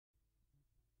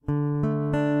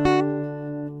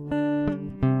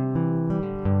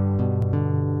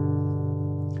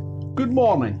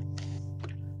morning.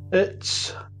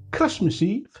 It's Christmas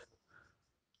Eve,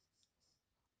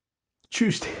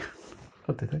 Tuesday.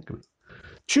 What do you think of it?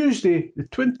 Tuesday, the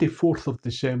 24th of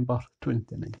December,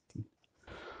 2019.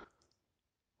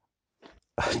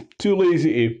 Too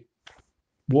lazy to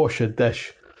wash a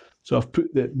dish, so I've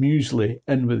put the muesli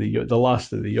in with the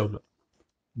last of the yogurt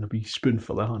and a wee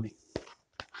spoonful of honey.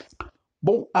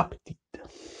 Bon appetit.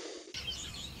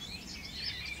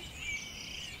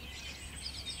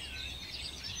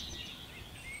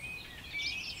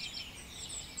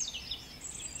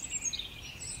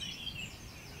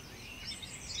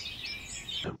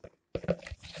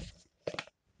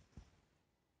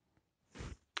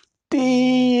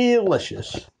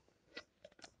 Delicious.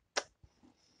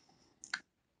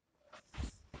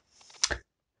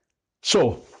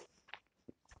 So,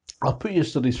 I'll put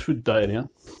yesterday's food diary in.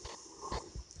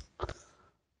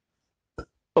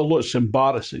 Although it's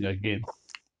embarrassing again.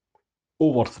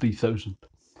 Over 3,000.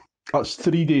 That's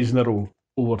 3 days in a row,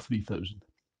 over 3,000.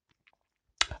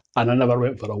 And I never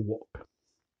went for a walk.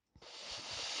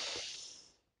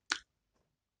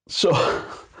 So,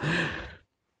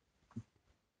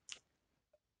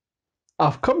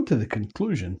 I've come to the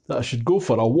conclusion that I should go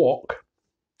for a walk,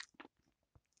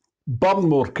 burn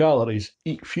more calories,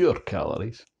 eat fewer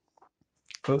calories.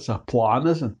 That's a plan,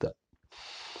 isn't it?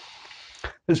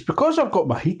 It's because I've got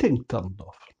my heating turned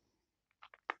off.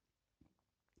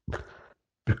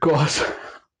 Because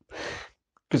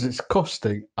it's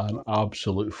costing an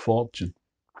absolute fortune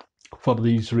for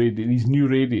these new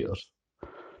radiators.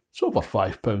 It's over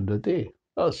 £5 a day.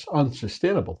 That's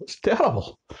unsustainable. It's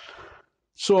terrible.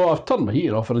 So I've turned my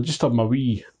heater off and I just have my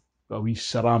wee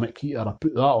ceramic heater. I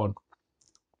put that on.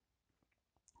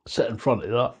 Sit in front of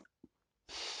that.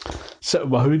 Sit with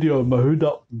my hoodie on, my hood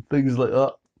up and things like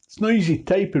that. It's not easy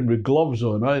typing with gloves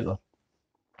on either.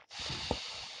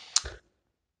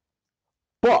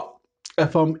 But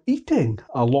if I'm eating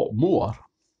a lot more,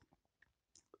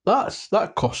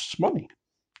 that costs money.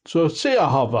 So say I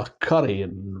have a curry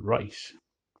and rice.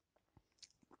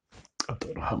 I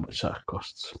don't know how much that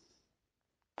costs.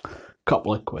 A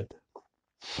couple of quid.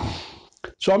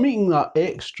 So I'm eating that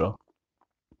extra.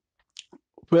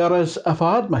 Whereas if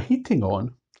I had my heating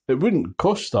on, it wouldn't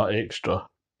cost that extra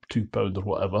 £2 or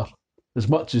whatever, as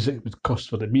much as it would cost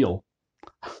for the meal.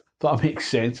 If that makes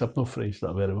sense. I've not phrased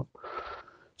that very well.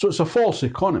 So it's a false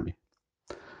economy.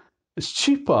 It's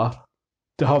cheaper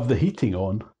to have the heating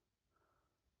on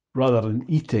rather than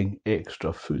eating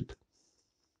extra food.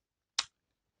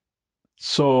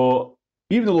 So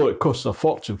even though it costs a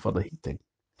fortune for the heating,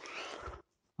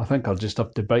 I think I'll just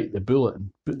have to bite the bullet and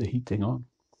put the heating on.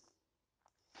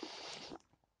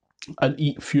 And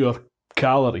eat fewer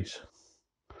calories.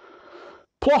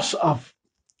 Plus,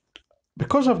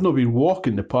 because I've not been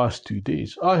walking the past 2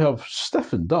 days, I have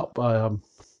stiffened up. I'm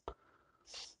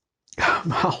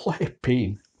a lot of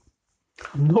pain.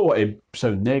 I don't want to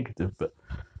sound negative, but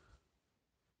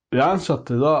the answer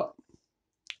to that,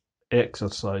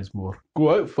 exercise more.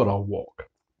 Go out for a walk.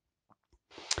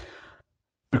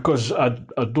 Because I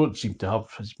don't seem to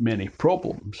have as many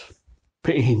problems,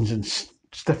 pains and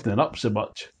stiffening up so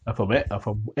much if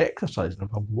I'm exercising,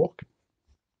 if I'm walking.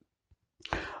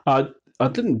 I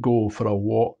didn't go for a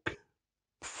walk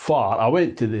far. I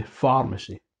went to the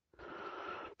pharmacy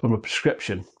for my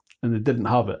prescription and they didn't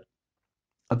have it.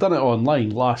 I done it online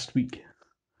last week.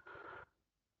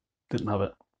 Didn't have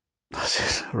it.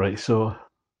 Right, so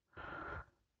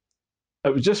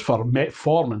it was just for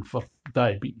metformin for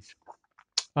diabetes.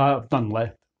 I've none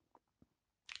left.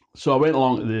 So I went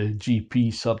along to the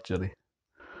GP surgery.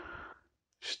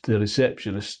 The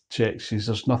receptionist checks, says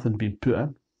there's nothing been put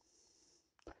in.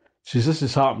 She says this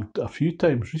has happened a few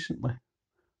times recently.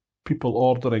 People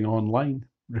ordering online,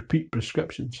 repeat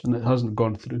prescriptions, and it hasn't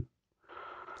gone through.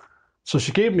 So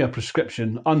she gave me a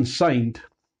prescription, unsigned.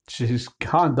 She says,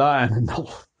 hand that in and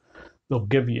they'll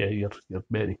give you your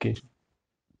medication.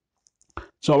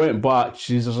 So I went back.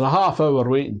 She says, there's a half-hour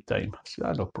waiting time. I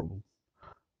said, no problem.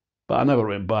 But I never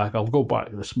went back. I'll go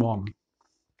back this morning.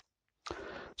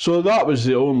 So that was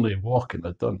the only walking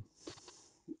I'd done.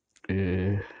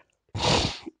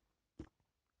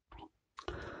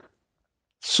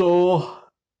 So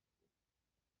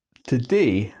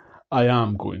today I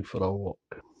am going for a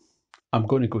walk. I'm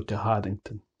going to go to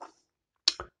Haddington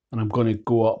and I'm going to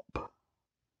go up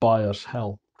Byers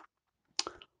Hill,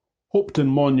 Hopetoun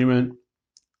Monument,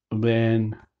 and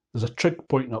then there's a trig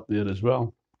point up there as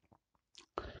well,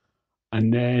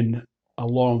 and then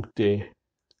along to,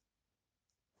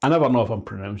 I never know if I'm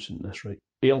pronouncing this right,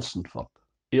 Aylesford,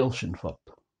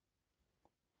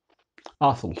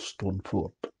 Athelstone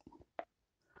Fort.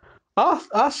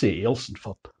 I say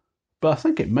Aylesford, but I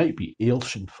think it might be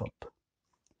Ailshinford.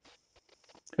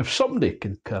 If somebody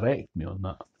can correct me on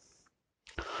that.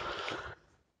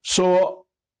 So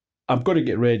I'm going to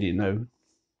get ready now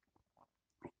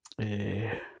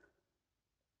and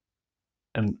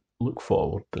look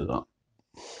forward to that.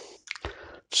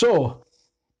 So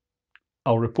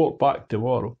I'll report back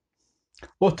tomorrow.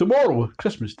 Well, tomorrow,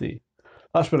 Christmas Day,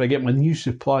 that's when I get my new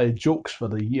supply of jokes for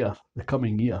the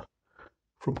coming year,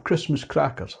 from Christmas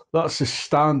crackers. That's the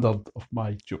standard of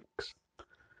my jokes.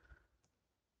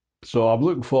 So I'm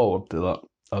looking forward to that.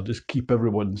 I'll just keep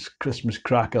everyone's Christmas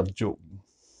cracker joking.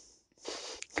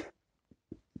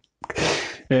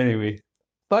 Anyway,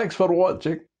 thanks for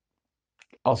watching.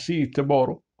 I'll see you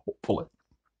tomorrow, hopefully.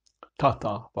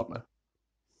 Ta-ta for now.